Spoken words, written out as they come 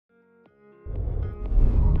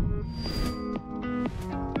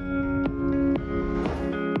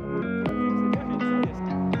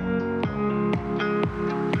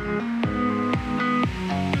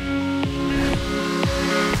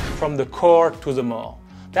from the core to the more.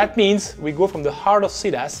 That means we go from the heart of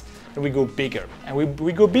Sidas and we go bigger. And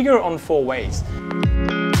we go bigger on 4 ways.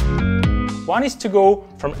 One is to go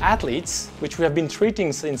from athletes, which we have been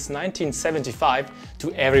treating since 1975,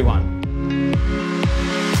 to everyone.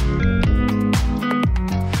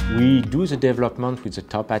 We do the development with the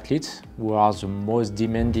top athletes, who are the most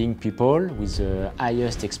demanding people with the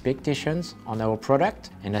highest expectations on our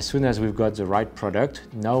product. And as soon as we've got the right product,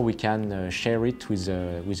 now we can share it with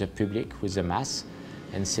the public, with the mass,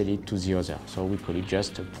 and sell it to the other. So we call it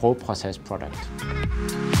just a pro-processed product.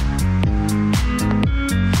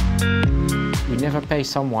 We never pay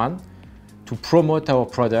someone to promote our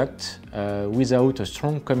product without a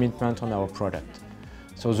strong commitment on our product.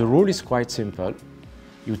 So the rule is quite simple.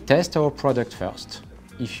 You test our product first.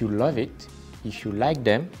 If you love it, if you like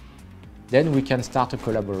them, then we can start a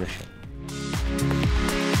collaboration.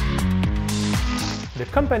 The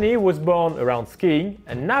company was born around skiing,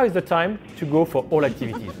 and now is the time to go for all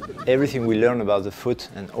activities. Everything we learn about the foot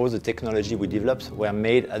and all the technology we developed were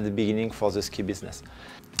made at the beginning for the ski business.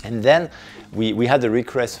 And then we had a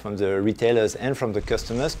request from the retailers and from the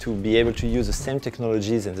customers to be able to use the same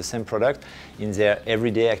technologies and the same product in their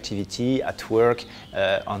everyday activity, at work,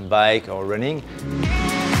 on bike or running.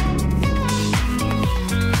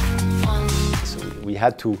 So we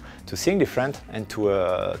had to think different and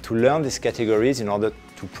to learn these categories in order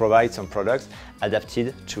to provide some products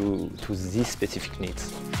adapted to these specific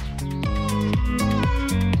needs.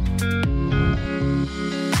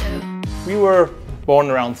 We were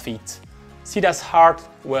born around feet. Sidas' heart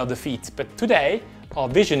were the feet, but today our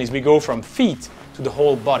vision is we go from feet to the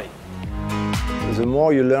whole body. The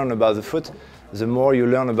more you learn about the foot, the more you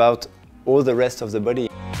learn about all the rest of the body.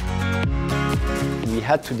 We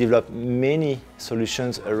had to develop many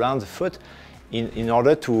solutions around the foot in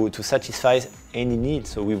order to satisfy any need.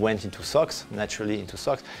 So we went into socks, naturally into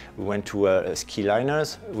socks. We went to ski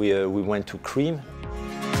liners, we went to cream.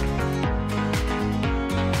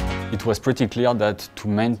 It was pretty clear that to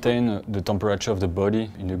maintain the temperature of the body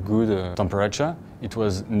in a good temperature, it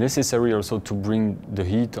was necessary also to bring the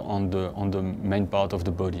heat on the main part of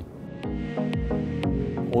the body.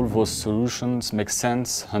 All those solutions make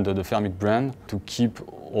sense under the Thermic brand to keep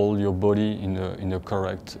all your body in a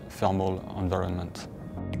correct thermal environment.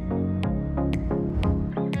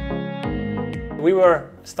 We were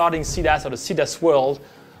starting Sidas, or the Sidas World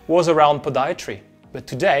was around podiatry. But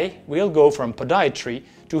today, we'll go from podiatry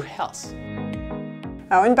to health.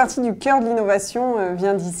 Alors une partie du cœur de l'innovation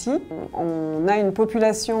vient d'ici. On a une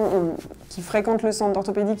population qui fréquente le centre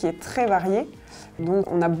d'orthopédie qui est très variée. Donc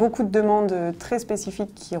on a beaucoup de demandes très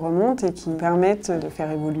spécifiques qui remontent et qui permettent de faire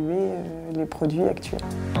évoluer les produits actuels.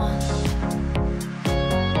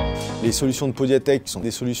 Les solutions de Podiatech sont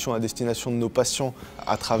des solutions à destination de nos patients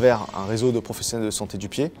à travers un réseau de professionnels de santé du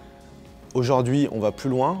pied. Aujourd'hui, on va plus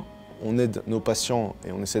loin. On aide nos patients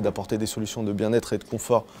et on essaie d'apporter des solutions de bien-être et de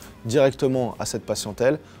confort directement à cette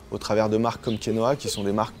patientèle au travers de marques comme Kenoa qui sont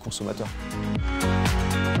des marques consommateurs.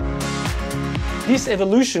 This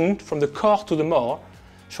evolution from the core to the more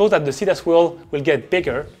shows that the Sidas World will get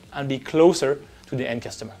bigger and be closer to the end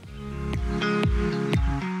customer.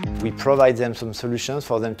 We provide them some solutions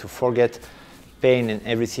for them to forget pain and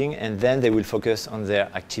everything, and then they will focus on their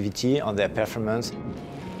activity, on their performance.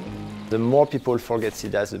 The more people forget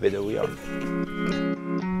Sidas, the better we are.